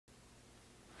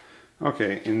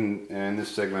Okay, in this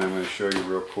segment I'm going to show you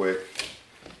real quick.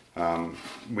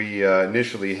 We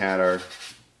initially had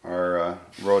our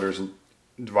rotors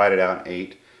divided out in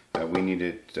 8. We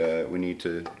need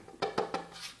to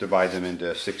divide them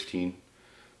into 16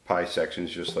 pi sections,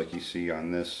 just like you see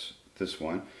on this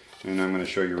one. And I'm going to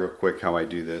show you real quick how I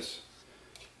do this.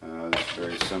 It's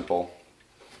very simple.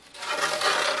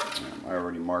 I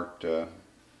already marked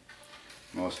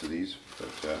most of these,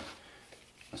 but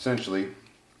essentially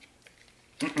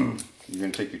you're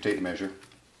going to take your tape measure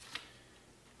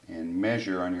and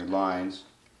measure on your lines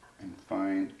and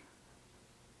find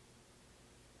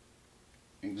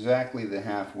exactly the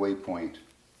halfway point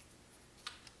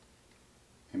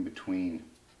in between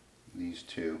these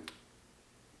two.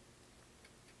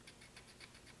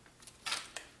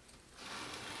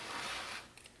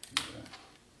 Just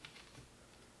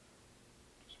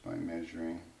by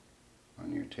measuring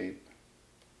on your tape,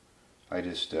 I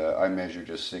measure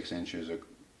just 6 inches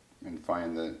and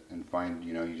find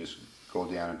you just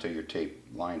go down until your tape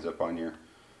lines up on your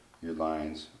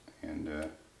lines and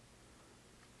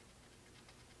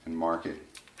mark it.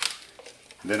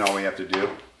 And then all we have to do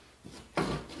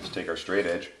is take our straight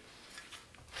edge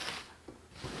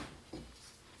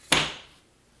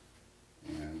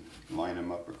and line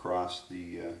them up across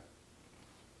the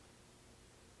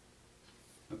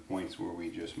points where we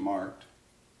just marked.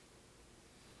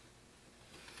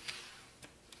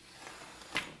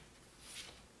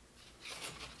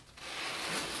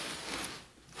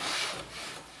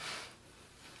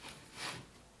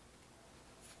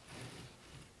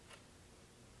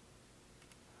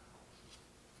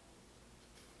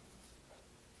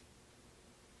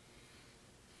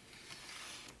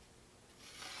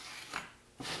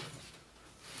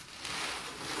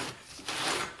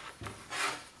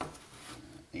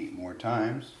 More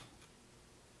times.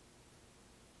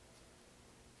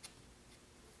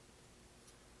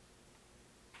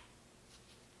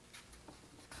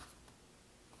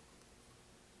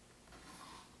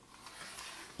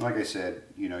 Like I said,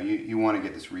 you want to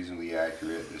get this reasonably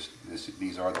accurate.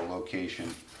 These are the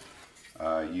location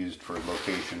used for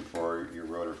location for your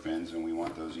rotor fins, and we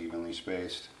want those evenly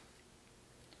spaced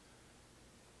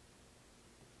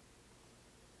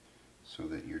so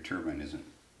that your turbine isn't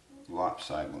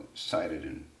lopsided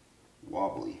and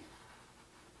wobbly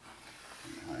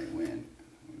in high wind.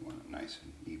 We want it nice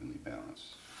and evenly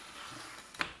balanced.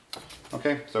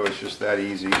 Okay, so it's just that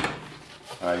easy.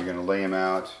 You're going to lay them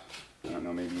out. I don't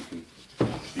know, maybe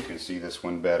you can see this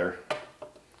one better.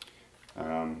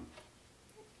 But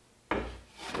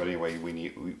anyway,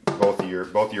 both of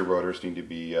your rotors need to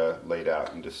be laid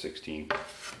out into 16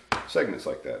 segments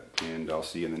like that. And I'll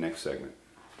see you in the next segment.